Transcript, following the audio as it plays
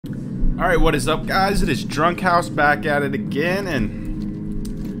Alright, what is up, guys? It is DrunkHouse back at it again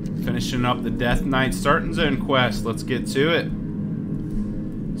and finishing up the Death Knight Starting Zone quest. Let's get to it.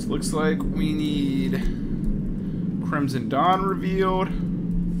 This looks like we need Crimson Dawn revealed,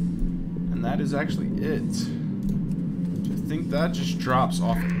 and that is actually it. I think that just drops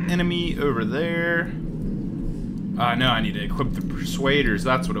off enemy over there. No, I need to equip the Persuaders.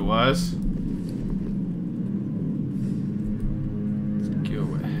 That's what it was.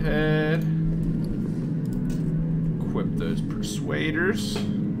 Head. Equip those Persuaders.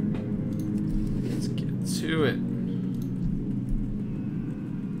 Let's get to it.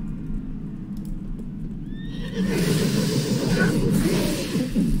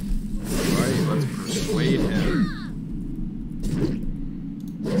 Alright, let's persuade him.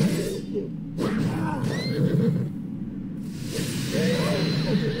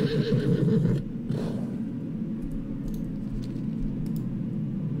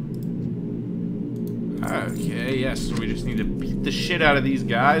 Okay, yes, so we just need to beat the shit out of these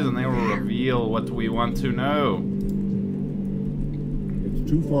guys and they will reveal what we want to know. It's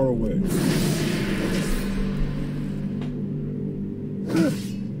too far away.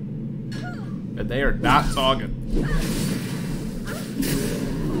 And they are not talking.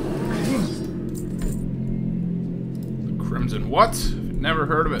 The Crimson what? Never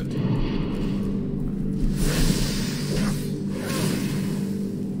heard of it.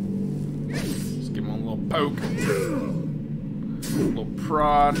 Poke. A little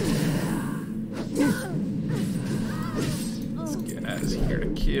prod. This guy's here to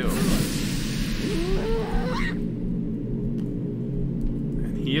kill.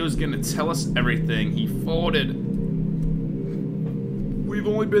 And he was gonna tell us everything. He folded. We've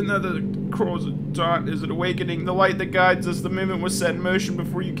only been there the crows of dawn. Is it awakening? The light that guides us. The movement was set in motion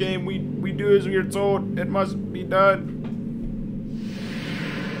before you came. We do as we are told. It must be done.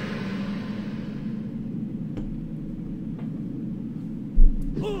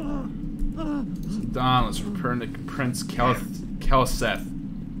 Dawn, let's return to Prince Keliseth.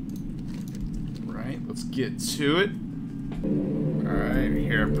 Right, let's get to it. Alright,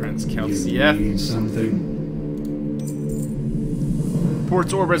 here at Prince Keliseth. Something.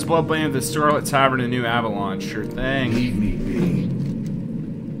 Ports Orbit's Bloodbane of the Scarlet Tavern in New Avalon. Sure thing. Leave me be.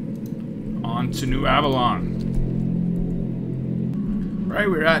 On to New Avalon. Right,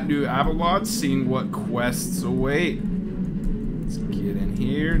 we're at New Avalon, seeing what quests await. Let's get in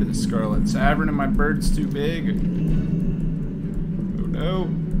here to the Scarlet Tavern, and my bird's too big. Oh no.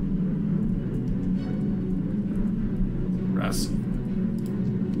 Rest.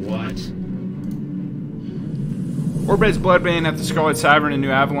 What? Orbit's Bloodbane at the Scarlet Tavern in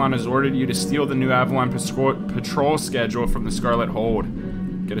New Avalon has ordered you to steal the New Avalon patrol schedule from the Scarlet Hold.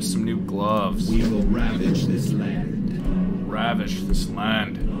 Get us some new gloves. We will ravage this land. Ravish this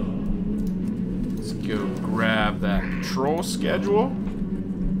land. Let's go grab that patrol schedule.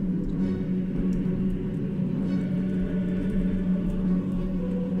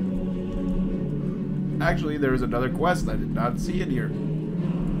 Actually, there was another quest I did not see in here.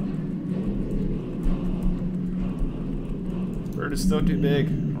 Bird is still too big. I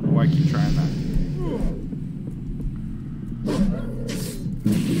don't know why I keep trying that.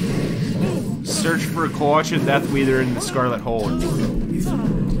 Search for a Colossian Deathweather in the Scarlet Hold.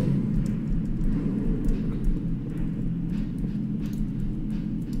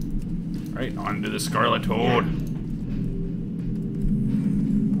 Right, onto the Scarlet Hold.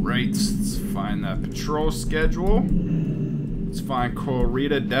 Right, let's find that patrol schedule. Let's find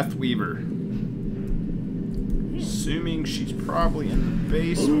Corrida Deathweaver. Assuming she's probably in the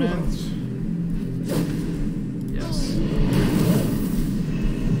basement. Yes.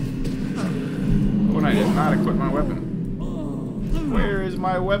 Oh, and I did not equip my weapon. Where is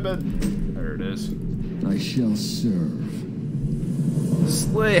my weapon? There it is. I shall serve.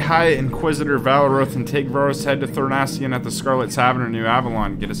 Slay High Inquisitor Valoroth and take Varro's head to Thornacian at the Scarlet Tavern in New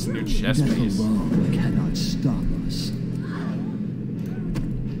Avalon. Get us a new chest piece. Death alone cannot stop us.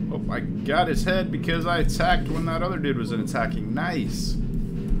 Oh, I got his head because I attacked when that other dude was attacking. Nice.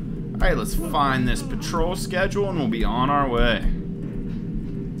 Alright, let's find this patrol schedule and we'll be on our way.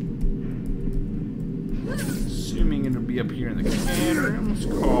 Assuming it'll be up here in the command room. Let's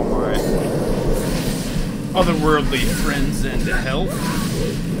call my otherworldly friends in to help.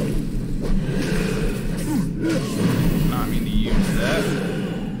 Not mean to use that.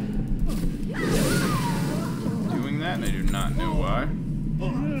 Doing that, and I do not know why.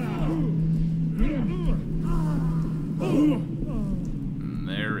 And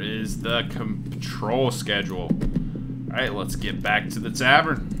there is the patrol schedule. Alright, let's get back to the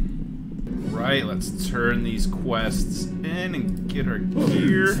tavern. Right, let's turn these quests in and get our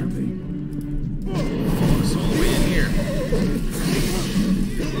gear. Focus all the way in here.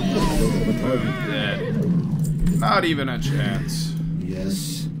 Dead. Not even a chance.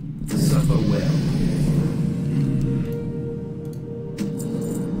 Yes. Suffer well.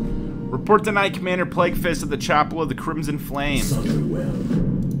 Report to Knight Commander Plaguefist at the Chapel of the Crimson Flame. Suffer well.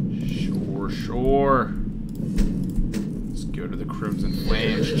 Sure. Let's go to the Crimson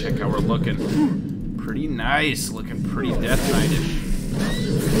Flames. Check how we're looking. Pretty nice. Looking pretty Death Knight-ish.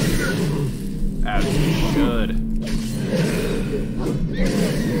 As we should.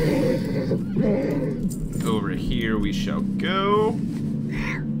 Over here we shall go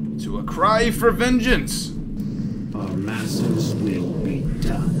to a cry for vengeance. Our masters will be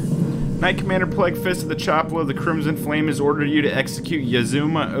done. Knight Commander Plaguefist of the Chapel of the Crimson Flame has ordered you to execute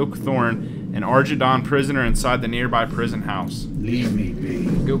Yazuma Oakthorn, an Argidon prisoner inside the nearby prison house. Leave me be.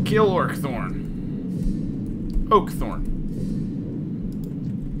 Go kill Oakthorn. Oakthorn.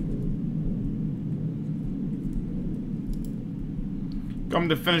 Come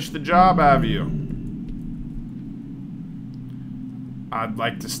to finish the job, have you? I'd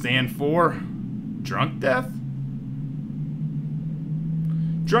like to stand for Drunk Death?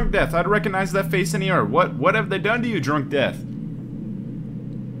 Drunk Death, I'd recognize that face anywhere. What have they done to you, Drunk Death?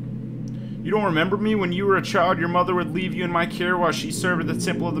 You don't remember me? When you were a child, your mother would leave you in my care while she served at the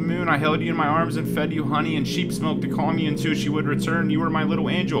Temple of the Moon. I held you in my arms and fed you honey and sheep's milk to calm you until she would return. You were my little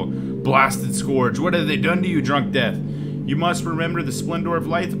angel. Blasted Scourge, what have they done to you, Drunk Death? You must remember the splendor of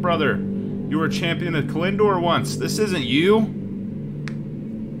life, brother. You were a champion of Kalendor once. This isn't you.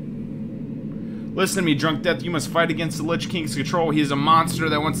 Listen to me, Drunk Death. You must fight against the Lich King's control. He is a monster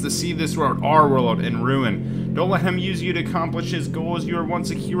that wants to see this world, our world, in ruin. Don't let him use you to accomplish his goals. You were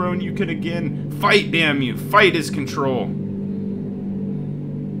once a hero and you can again fight, damn you. Fight his control.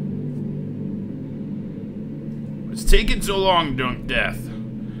 What's taking so long, Drunk Death?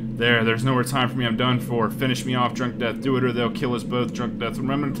 There's no more time for me. I'm done for. Finish me off, Drunk Death. Do it or they'll kill us both, Drunk Death.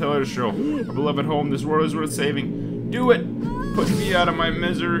 Remember to tell her to show. Our beloved home, this world is worth saving. Do it! Put me out of my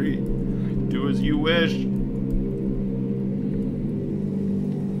misery. Do as you wish.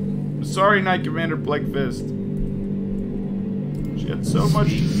 I'm sorry, Knight Commander Plaguefist. She had so much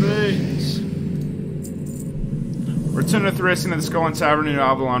to say. Return to Thracian at the Skull and Tavern in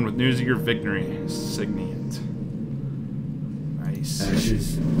Avalon with news of your victory. Signiant. Nice.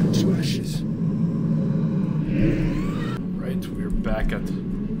 Ashes to ashes. Right, we're back at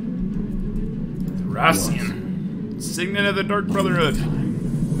Thracian. Signet of the Dark Brotherhood.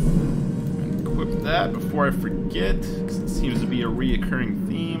 Equip that before I forget, because it seems to be a reoccurring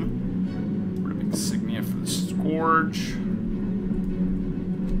theme. We're doing insignia for the Scourge.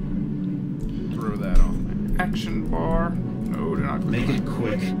 Throw that off my action bar. No, do not Make it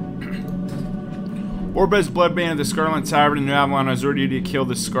quick. Orbez's Bloodband of the Scarlet Tavern in New Avalon has ordered you to kill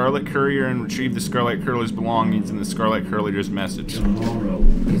the Scarlet Courier and retrieve the Scarlet Curler's belongings and the Scarlet Curler's message. Tomorrow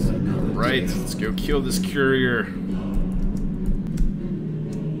is another Right, day. let's go kill this Courier.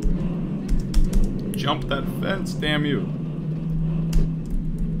 Jump that fence, damn you.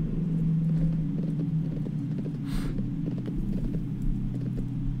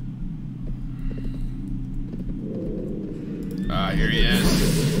 Ah, here he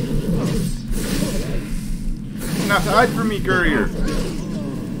is. Not hide from me, Courier. I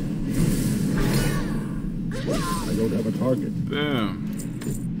don't have a target. Boom.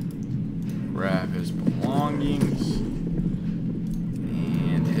 Grab his belongings.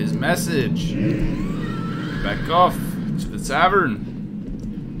 And his message. Back off to the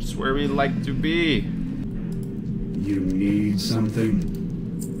tavern. Just where we'd like to be. You need something?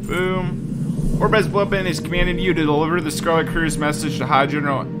 Boom. Orbez's Bloodband is commanding you to deliver the Scarlet Courier's message to High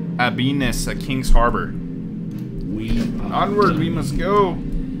General Abinus at King's Harbor. Onward, we must go.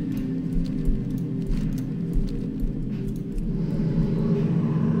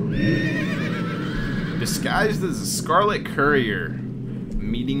 Disguised as a Scarlet Courier,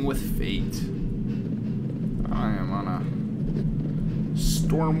 meeting with fate. I am on a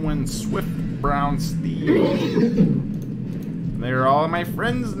Stormwind swift brown steed. They're all my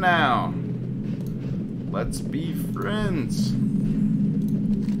friends now. Let's be friends.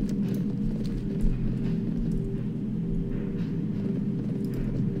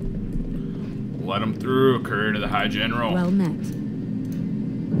 Let him through, Courier to the High General. Well met.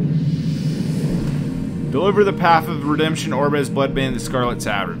 Deliver the path of redemption, Orbez's Bloodband, the Scarlet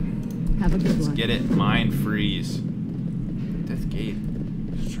Tavern. Have a good Let's one. get it. Mind freeze. Death Gate.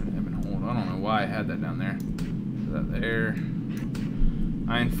 Just trying to have it hold. I don't know why I had that down there. Put that there.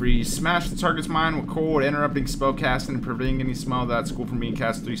 Mind freeze. Smash the target's mind with cold, interrupting spell casting and preventing any spell that school from being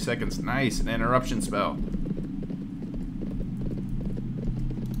cast 3 seconds. Nice. An interruption spell.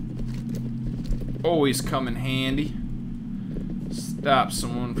 always come in handy. Stop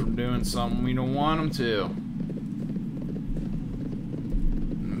someone from doing something we don't want them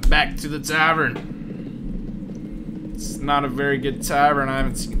to. Back to the tavern. It's not a very good tavern. I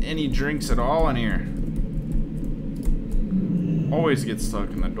haven't seen any drinks at all in here. Always get stuck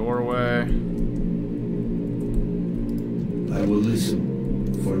in the doorway. I will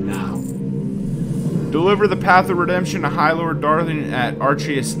listen for now. Deliver the path of redemption to High Lord Darthan at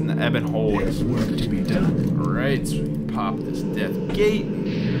Archias and Ebonhold. There's work to be done. Alright, so we pop this death gate.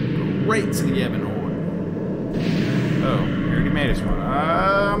 Go right to the Ebonhold. Oh, he already made us one.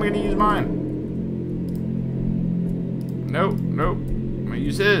 I'm gonna use mine. Nope, nope. I'm gonna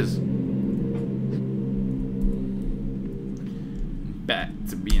use his. Back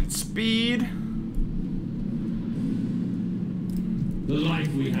to being speed. The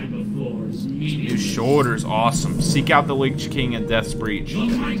life we had before is New meaningless. shoulders, awesome. Seek out the Lich King at Death's Breach. The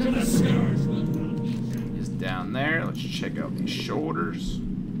light of the stars will not be He's down there. Let's check out these shoulders.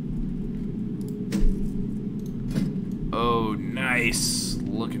 Oh, nice.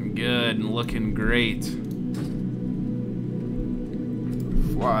 Looking good and looking great.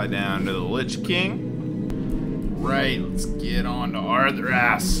 Fly down to the Lich King. Right, let's get on to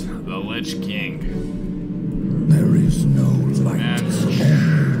Arthras, the Lich King. There is no light That's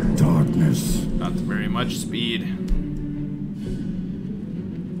and darkness. not very much speed.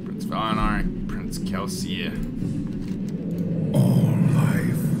 Prince Valinor, Prince Kelsia. All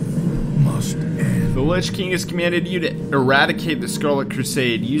life must end. The Lich King has commanded you to eradicate the Scarlet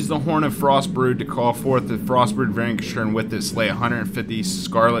Crusade. Use the Horn of Frostbrood to call forth the Frostbrood Vanquisher and with it slay 150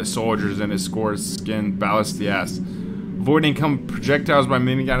 Scarlet soldiers and escort skin Ballastias. Avoid incoming projectiles by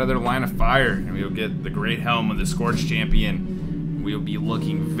moving out of their line of fire, and we'll get the Great Helm of the Scorched Champion. We'll be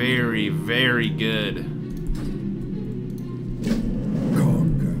looking very, very good.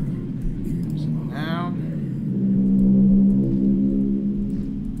 Conquer. Now.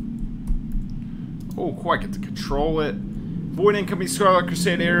 Oh, cool, I get to control it. Avoid incoming Scarlet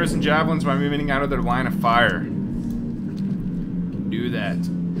Crusade arrows and javelins by moving out of their line of fire. Can do that.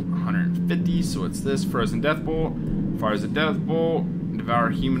 150, so it's this. Frozen Death Bolt. Fires a Death Bolt. Devour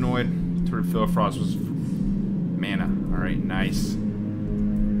Humanoid. To refill Frost was mana. Alright, nice.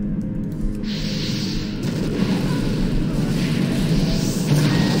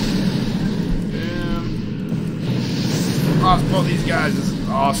 Frostbolt these guys is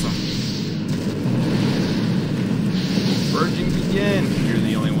awesome. Purging begin. You're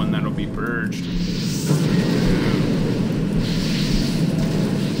the only one that'll be purged.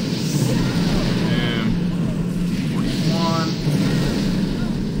 Boom. 41.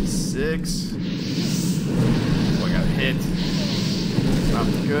 6. Oh, I got hit. Not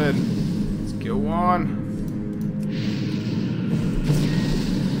good. Let's go on.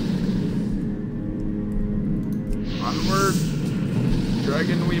 Onward.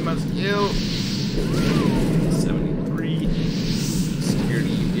 Dragon we must kill. 73. Security,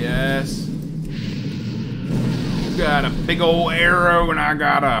 you guess. You got a big old arrow and I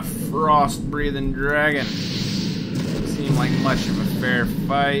got a frost-breathing dragon. Seemed like much of a fair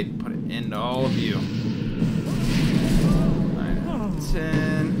fight. Put an end to all of you. 9 out of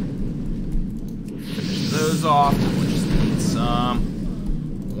 10. Finish those off. We just need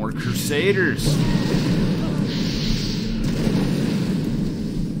some more Crusaders.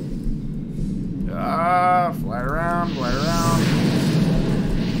 Fly around, fly around.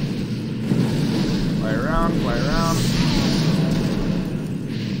 Fly around, fly around.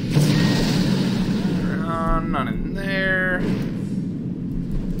 Fly around, none in there.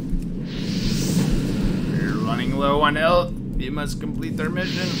 We're running low on health. You must complete their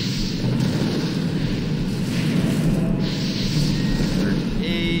mission.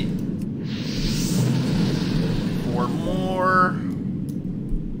 38. 4 more.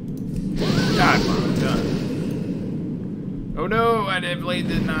 God, I'm done. Oh no, I definitely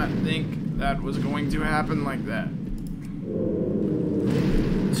did not think that was going to happen like that.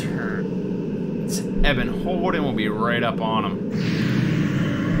 Turn to Ebonhold and we'll be right up on him.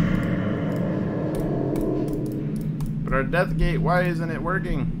 But our death gate, why isn't it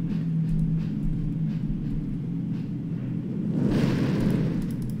working?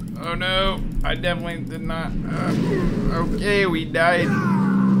 Oh no, I definitely did not. Okay, we died.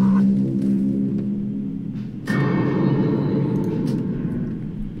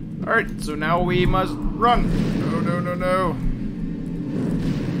 Alright, so now we must run. No, no, no, no.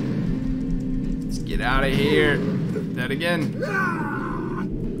 Let's get out of here. That again.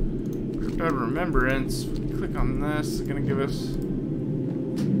 Crypt of Remembrance. Click on this. It's gonna give us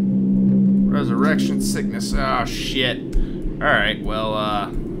Resurrection Sickness. Oh, shit. Alright, well,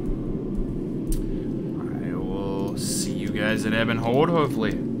 guys at Ebb and Hold,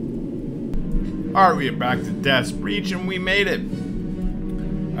 hopefully. Alright, we are back to Death's Breach, and we made it.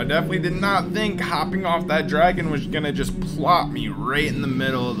 I definitely did not think hopping off that dragon was gonna just plop me right in the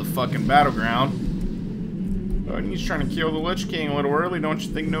middle of the fucking battleground. Oh, and he's trying to kill the Lich King a little early, don't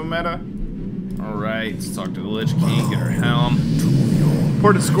you think, no meta? Alright, let's talk to the Lich King, get our helm.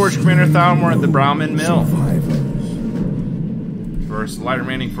 Ported Scorch Commander Thalmor at the Browman Mill. First light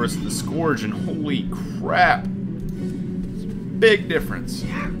remaining for us at the Scourge, and holy crap. It's a big difference.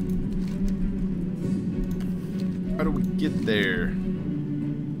 How do we get there?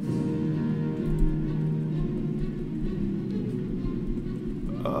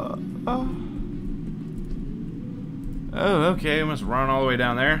 Oh, okay, I must run all the way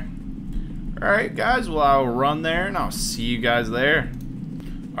down there. Alright, guys, well, I'll run there, and I'll see you guys there.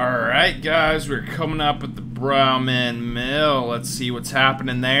 Alright, guys, we're coming up at the Browman Mill. Let's see what's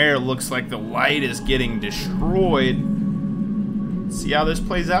happening there. Looks like the light is getting destroyed. Let's see how this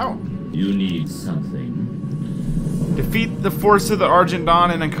plays out. You need something. Defeat the force of the Argent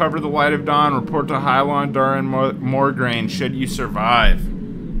Dawn and uncover the light of dawn. Report to Hylon Durin Morgraine should you survive.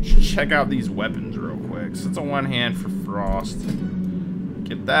 Should check out these weapons real quick. So it's a one hand for Frost.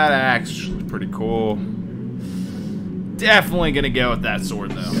 Get that axe, which is pretty cool. Definitely gonna go with that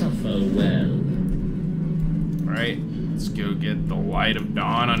sword though. Suffer well. Alright, let's go get the light of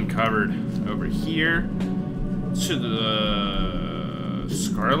dawn uncovered. Over here to the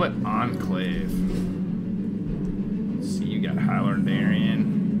Scarlet Enclave. Let's see, you got Hylon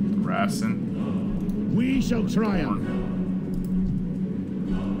Durin, Rassen. We shall triumph.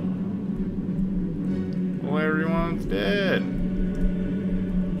 Well, everyone's dead.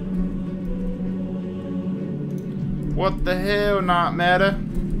 What the hell, not meta?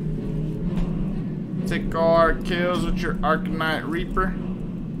 Take all our kills with your Arcanite Reaper.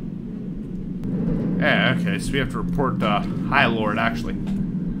 Yeah, okay, so we have to report to High Lord, actually.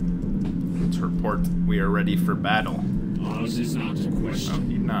 Let's report we are ready for battle. Ours is not to question. Oh,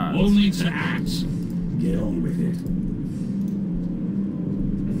 he nods. Only to act. Get on with it.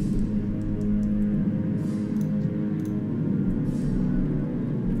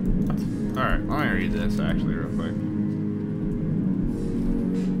 Alright, let me read this actually real quick.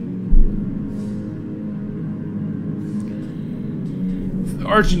 The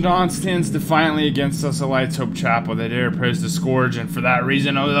Argent Dawn stands defiantly against us, Light's Hope Chapel. They dare oppose the Scourge, and for that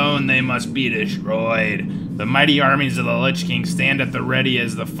reason alone they must be destroyed. The mighty armies of the Lich King stand at the ready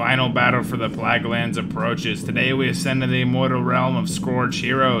as the final battle for the Plaguelands approaches. Today we ascend to the immortal realm of Scourge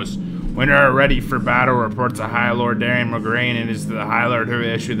heroes. When we are ready for battle, reports to High Lord Durin Morgraine. It is the High Lord who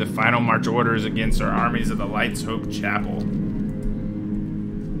issued the final march orders against our armies of the Light's Hope Chapel.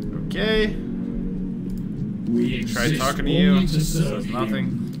 Okay. We Try talking to you. Says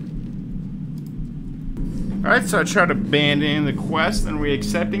Nothing. Alright, so I tried abandoning the quest and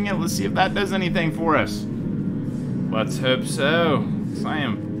re-accepting it. Let's see if that does anything for us. Let's hope so. 'Cause I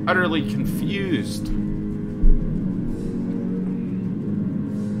am utterly confused.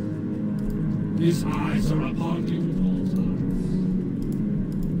 His eyes are upon you at all times.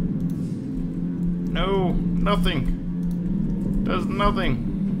 No, nothing. Does nothing.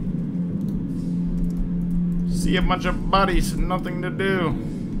 See a bunch of bodies, nothing to do.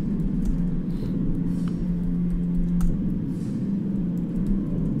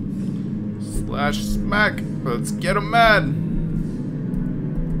 Slash smack. Let's get him mad.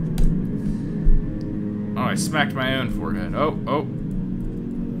 Oh, I smacked my own forehead. Oh.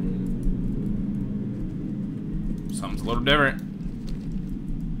 Something's a little different.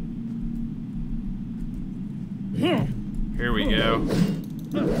 Here we go.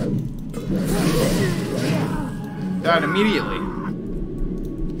 Died immediately.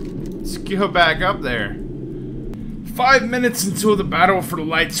 Let's go back up there. 5 minutes until the battle for the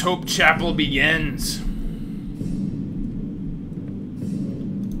Light's Hope Chapel begins.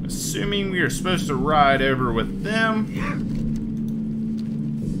 Assuming we are supposed to ride over with them.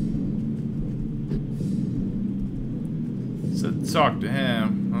 So talk to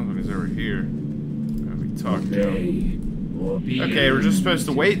him. I don't think he's over here. We talk to him. Okay, we're just supposed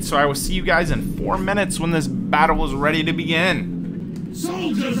to wait, so I will see you guys in 4 minutes when this battle is ready to begin.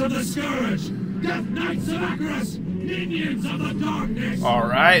 Soldiers of the Scourge! Death Knights of Acros! Minions of the Darkness!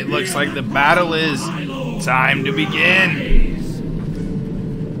 Alright, looks like the battle is time to begin.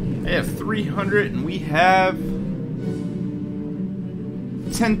 They have 300 and we have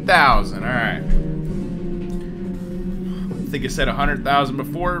 10,000. Alright. I think I said 100,000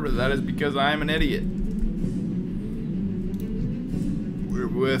 before, but that is because I am an idiot. We're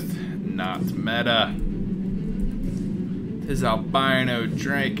with not meta. His albino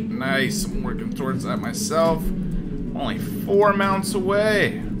drink. Nice. I'm working towards that myself. Only 4 mounts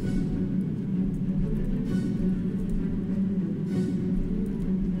away.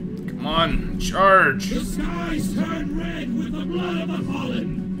 Come on, charge. The skies turn red with the blood of the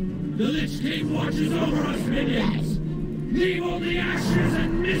fallen. The Lich King watches over us, minions. Leave all the ashes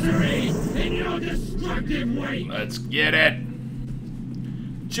and misery in your destructive wake. Let's get it.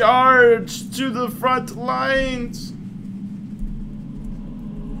 Charge to the front lines.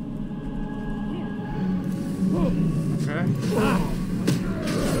 Okay.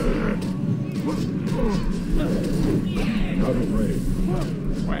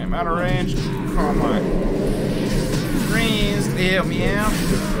 Wait, I'm out of range. Come on. Greens, help me out.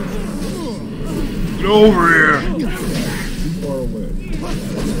 Get over here.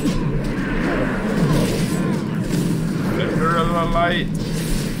 Defender of the light.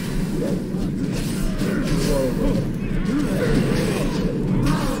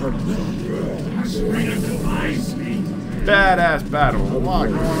 Badass battle. A lot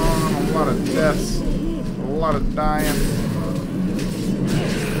going on, a lot of deaths, a lot of dying.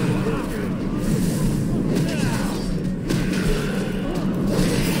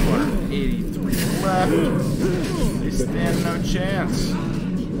 283 left. They stand no chance.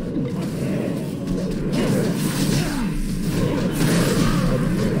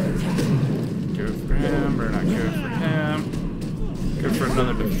 Go for him, or not go for him. Go for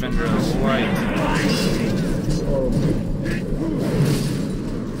another defender of the light.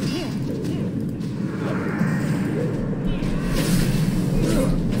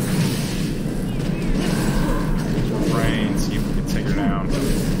 Rain, see if we can take her down.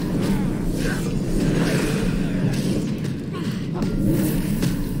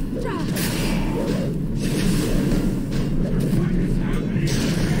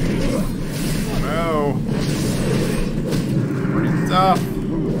 No. Pretty tough.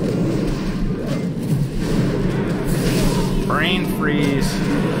 Brain freeze.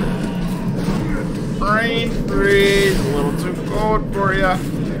 Brain freeze. A little too cold for ya.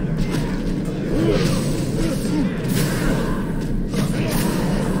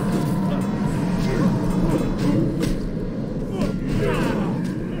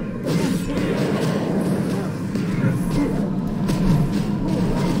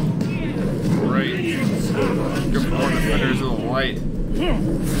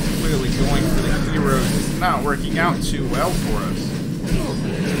 Clearly going for the heroes is not working out too well for us.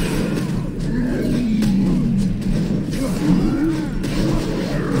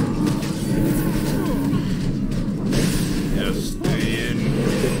 Yes, stay in.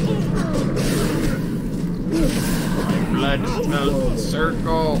 My blood smells the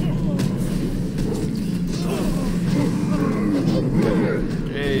circle.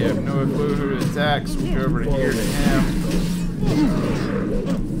 Okay, I have no clue who to attack, so we'll go over here to him.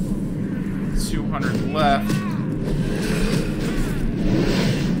 200 left.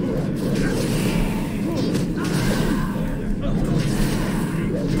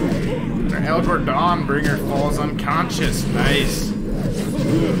 Our Elgor Dawnbringer falls unconscious. Nice.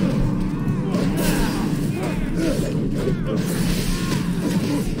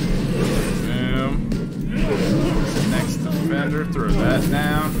 Boom. Next defender, throw that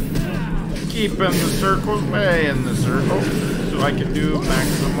down. Keep in the circle, stay in the circle, so I can do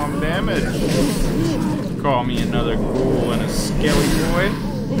maximum damage. Call me another ghoul and a skelly boy.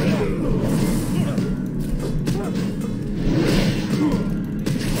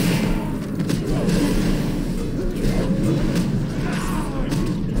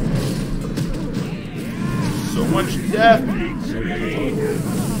 So much death.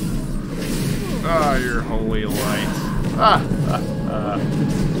 Ah, your holy light. Ah, ah, ah.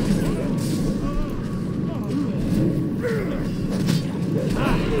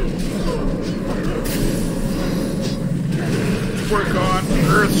 Work on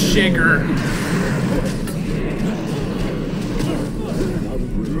Earthshaker.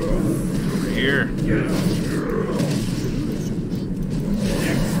 Over here.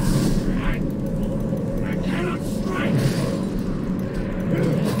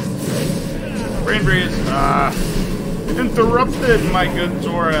 Brain breeze. Ah, interrupted my good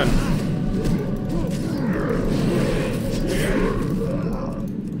Zoran.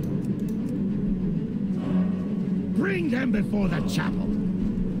 Bring them before the chapel.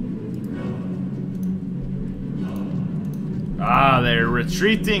 Ah, they're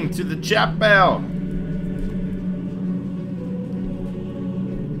retreating to the chapel.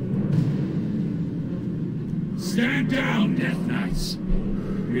 Stand down, Death Knights.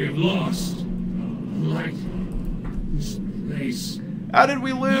 We have lost light. This place. How did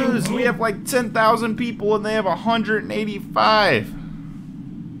we lose? We have like 10,000 people and they have 185.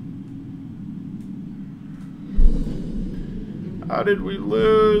 How did we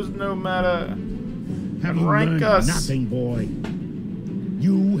lose? No matter. Have you Rank learned us. nothing, boy?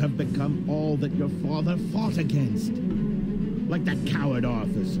 You have become all that your father fought against. Like that coward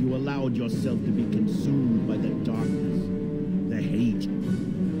Arthas, you allowed yourself to be consumed by the darkness, the hate,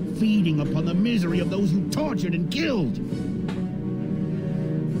 feeding upon the misery of those you tortured and killed.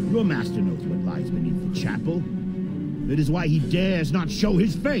 Your master knows what lies beneath the chapel. It is why he dares not show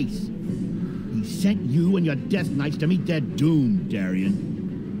his face. He sent you and your death knights to meet their doom, Darian.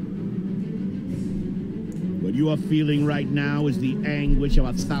 What you are feeling right now is the anguish of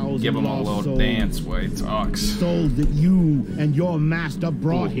 1,000 Give him a lost little souls. dance while he talks. Souls that you and your master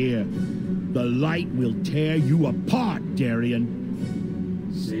brought here. The light will tear you apart, Darian.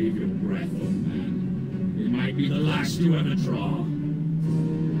 Save your breath, old man. It might be the last you ever draw.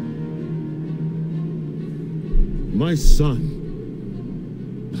 My son.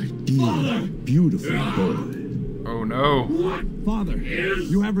 My dear, Father! beautiful boy. Oh no. What? Father, Is-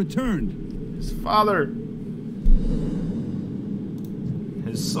 you have returned. His father.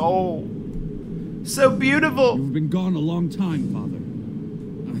 His soul. So beautiful. You've been gone a long time, Father.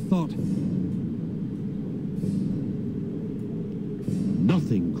 I thought...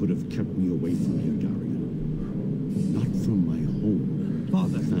 Nothing could have kept me away from here, Darian. Not from my home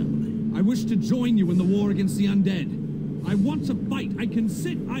Father, and family. I wish to join you in the war against the undead. I want to fight. I can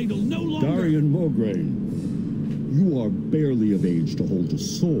sit idle no longer. Darian Morgraine, you are barely of age to hold a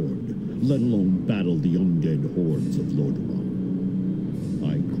sword, let alone battle the undead hordes of Lordaeron.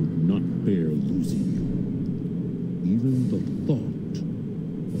 I could not bear losing you. Even the thought.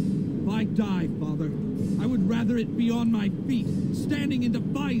 If I die, Father, I would rather it be on my feet, standing in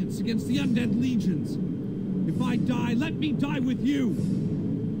defiance against the undead legions. If I die, let me die with you.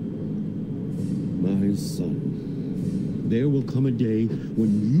 My son, there will come a day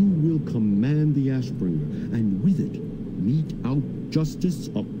when you will command the Ashbringer, and with it, mete out justice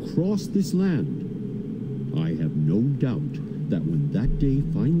across this land. I have no doubt that when that day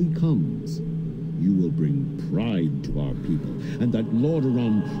finally comes, you will bring pride to our people, and that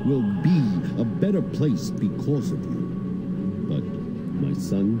Lordaeron will be a better place because of you. But, my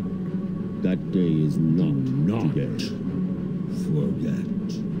son, that day is not today. Forget.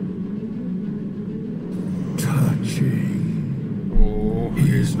 Touching. Oh,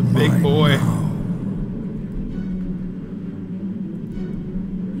 here's the big Mine boy. now.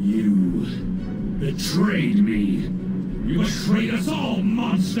 You betrayed me. You betrayed us all,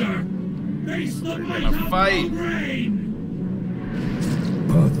 monster. Face the might gonna of fight. Belgrade.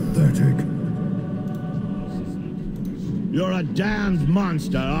 Pathetic. You're a damned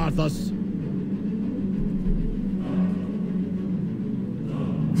monster, Arthas.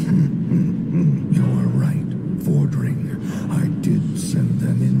 You are right, Fordring. I did send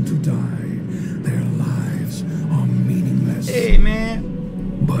them in to die. Their lives are meaningless. Hey,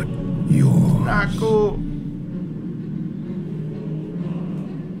 man. But yours. Not cool.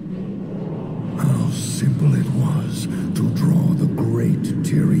 How simple it was to draw the great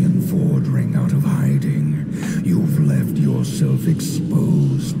Tyrion Fordring out of hiding. You've left yourself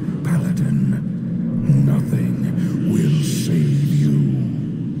exposed, Paladin. Nothing will save you.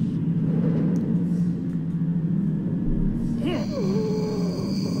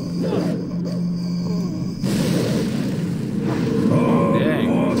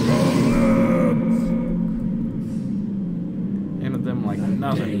 Dang. Handled them like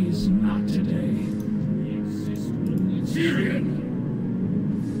nothing. Days not today. Tyrion.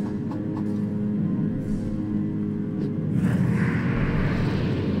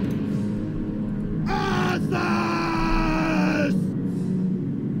 Arthas!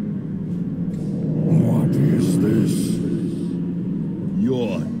 What is this?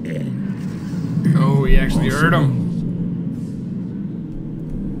 Your end. Oh, he actually heard him.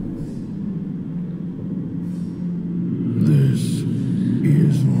 This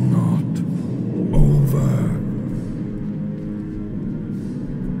is not over.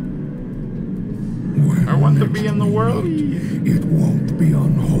 When I want to next be in the we world. meet, it won't be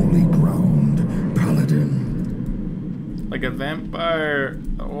on holy ground, Paladin. Like a vampire.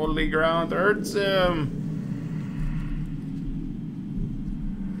 The holy ground hurts him.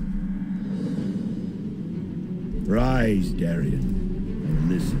 Rise, Darian, and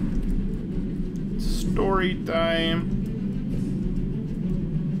listen. Story time.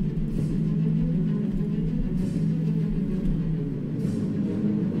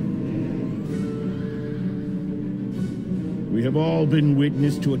 We have all been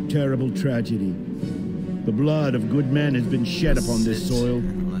witness to a terrible tragedy. The blood of good men has been shed upon this Sit soil.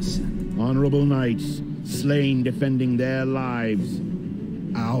 and listen. Honorable knights, slain defending their lives,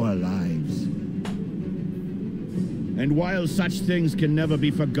 our lives. And while such things can never be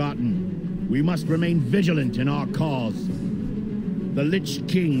forgotten, we must remain vigilant in our cause. The Lich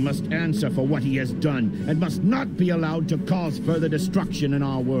King must answer for what he has done, and must not be allowed to cause further destruction in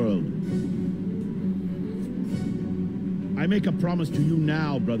our world. I make a promise to you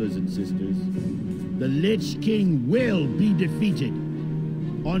now, brothers and sisters. The Lich King will be defeated.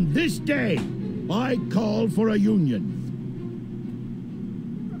 On this day, I call for a union.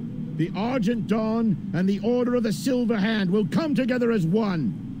 The Argent Dawn and the Order of the Silver Hand will come together as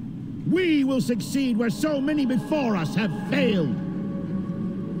one. We will succeed where so many before us have failed.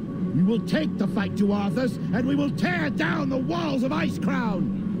 We will take the fight to Arthas, and we will tear down the walls of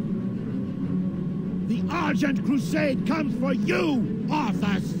Icecrown. The Argent Crusade comes for you,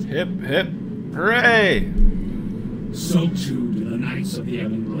 Arthas! Hip, hip, hooray! So too do the Knights of the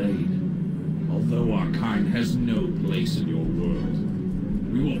Ebon Blade. Although our kind has no place in your world,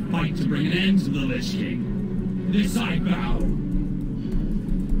 we will fight to bring an end to the Lich King. This I vow.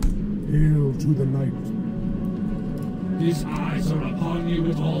 Hail to the Knight. His eyes are upon you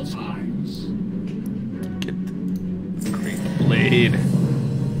at all times. Get the great blade.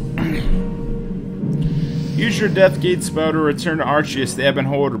 Use your Deathgate spell to return to Arceus, the Ebon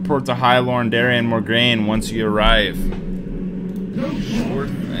Hold. Report to High Lord Darien Morgaine once you arrive. Sure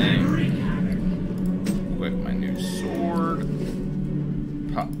thing. Equip my new sword.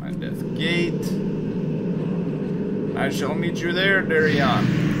 Pop my Deathgate. I shall meet you there,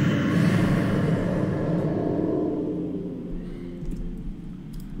 Darien.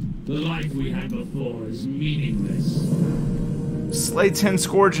 The life we had before is meaningless. Slay 10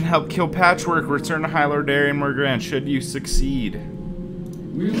 Scourge and help kill Patchwork. Return to High Lord Darien Morgaine should you succeed.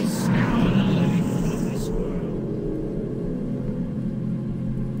 We'll scour the living of this world.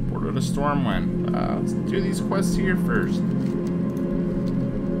 Border to Stormwind. Let's do these quests here first.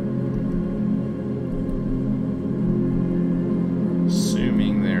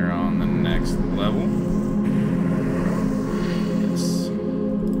 Assuming they're on the next level. Yes.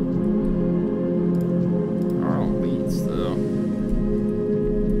 Our elites, though.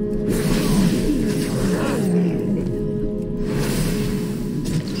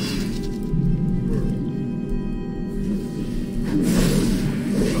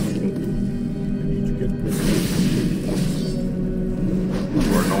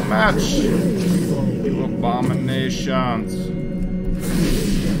 We're no match. You abominations.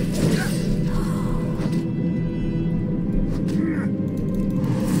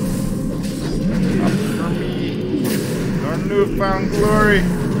 Newfound glory.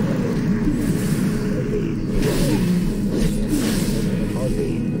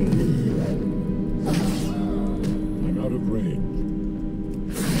 I'm out of range.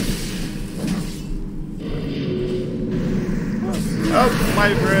 Help, my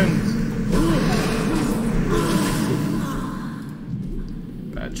friends.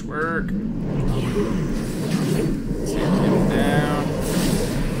 Patchwork. Take him down.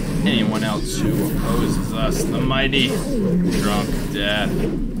 Anyone else who opposes us, the mighty Drunk Death.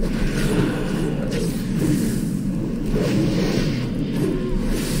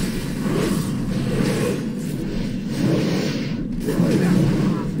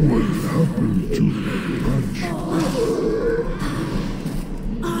 What happened to the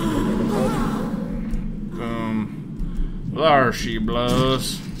Boom. There she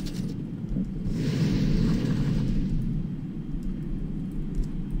blows.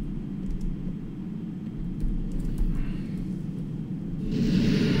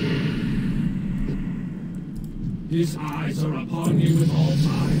 His eyes are upon you at all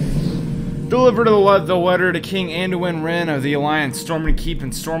times. Deliver the letter to King Anduin Wren of the Alliance, Stormwind Keep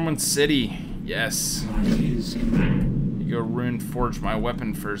and Stormwind City. Yes. By his command. You go rune forge my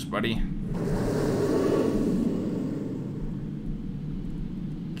weapon first, buddy.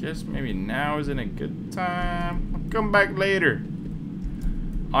 Guess maybe now isn't a good time. I'll come back later.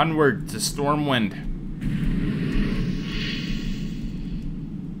 Onward to Stormwind.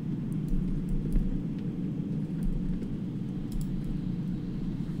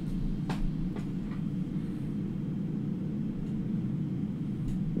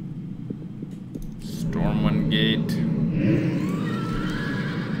 Stormwind Gate.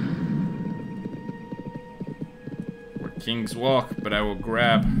 Where kings walk, but I will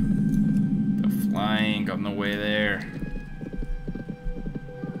grab the flying on the way there.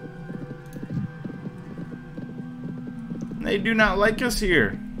 They do not like us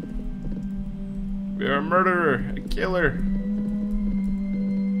here. We are a murderer, a killer.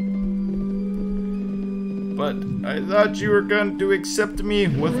 But I thought you were going to accept me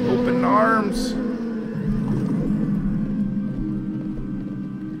with open arms.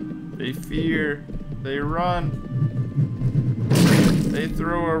 They fear, they run. They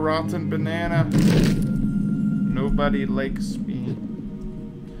throw a rotten banana. Nobody likes me.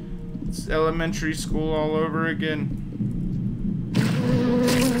 It's elementary school all over again.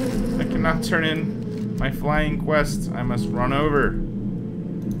 I cannot turn in my flying quest. I must run over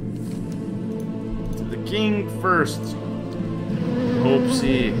to the king first. Hope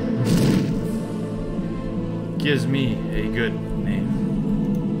he gives me a good name.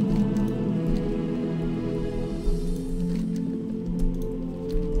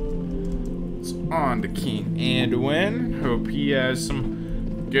 It's on to King Anduin. Hope he has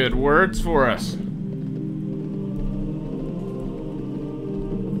some good words for us.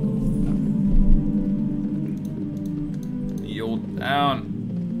 Yield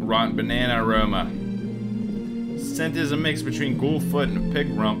down. Rotten banana aroma. Scent is a mix between ghoul foot and a pig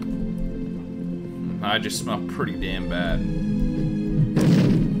rump. I just smell pretty damn bad.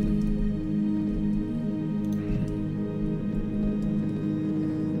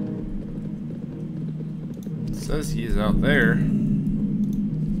 It says he's out there.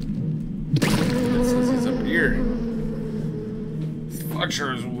 It says he's up here.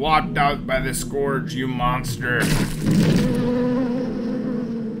 Fletcher is wiped out by the scourge, you monster.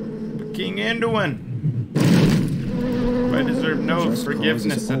 But King Anduin, I deserve no Just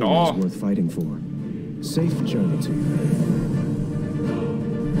forgiveness cause is at all. worth fighting for. Safe journey to you.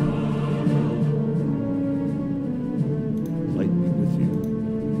 Light me with you.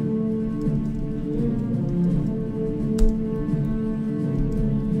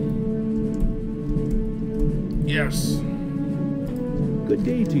 Yes. Good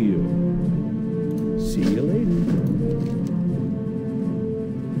day to you. See you later.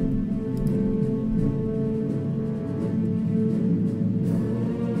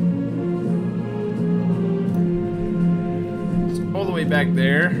 Back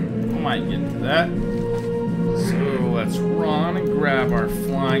there. We might get to that. So let's run and grab our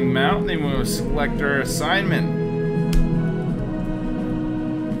flying mount, then we'll select our assignment.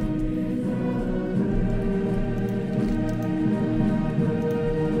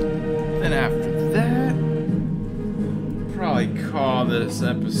 Then after that, probably call this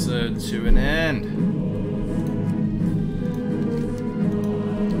episode to an end.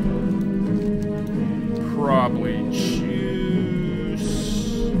 Probably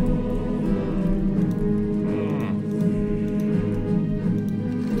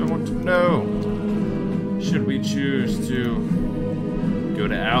should we choose to go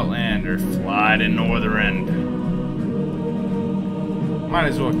to Outland or fly to Northrend? Might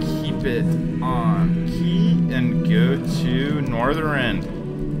as well keep it on key and go to Northrend.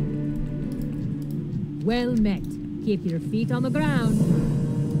 Well met. Keep your feet on the ground.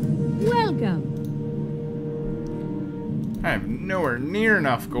 Welcome. I have nowhere near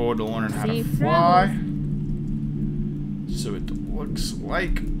enough gold to learn how to Safe fly. travels. So it looks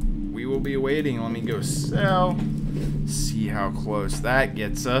like we will be waiting. Let me go sell. See how close that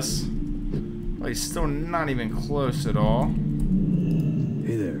gets us. Well, he's still not even close at all.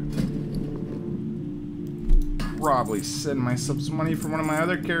 Hey there. Probably send myself some money for one of my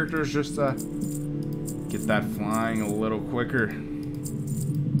other characters just to get that flying a little quicker.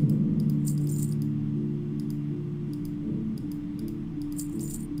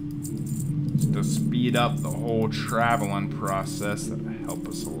 Just to speed up the whole traveling process. That would help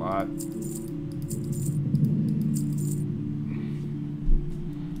us a lot.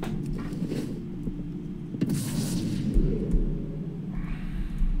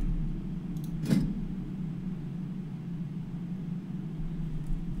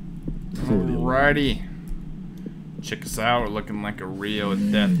 Alrighty. Check us out. We're looking like a real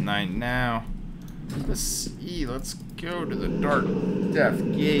Death Knight now. Let's see. Let's go to the Dark Death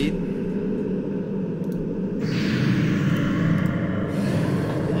Gate.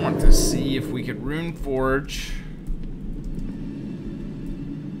 I want to see if we could rune forge.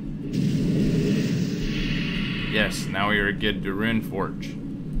 Yes, now we are good to rune forge.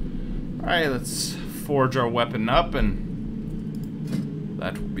 Alright, let's forge our weapon up, and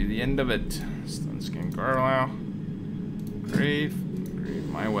that will be the end of it. Stun Skin Garlow. Grave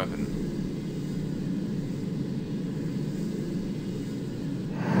my weapon.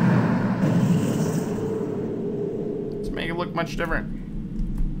 Let's make it look much different.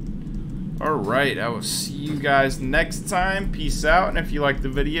 Alright, I will see you guys next time. Peace out, and if you liked the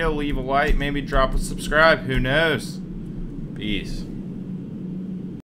video, leave a like, maybe drop a subscribe. Who knows? Peace.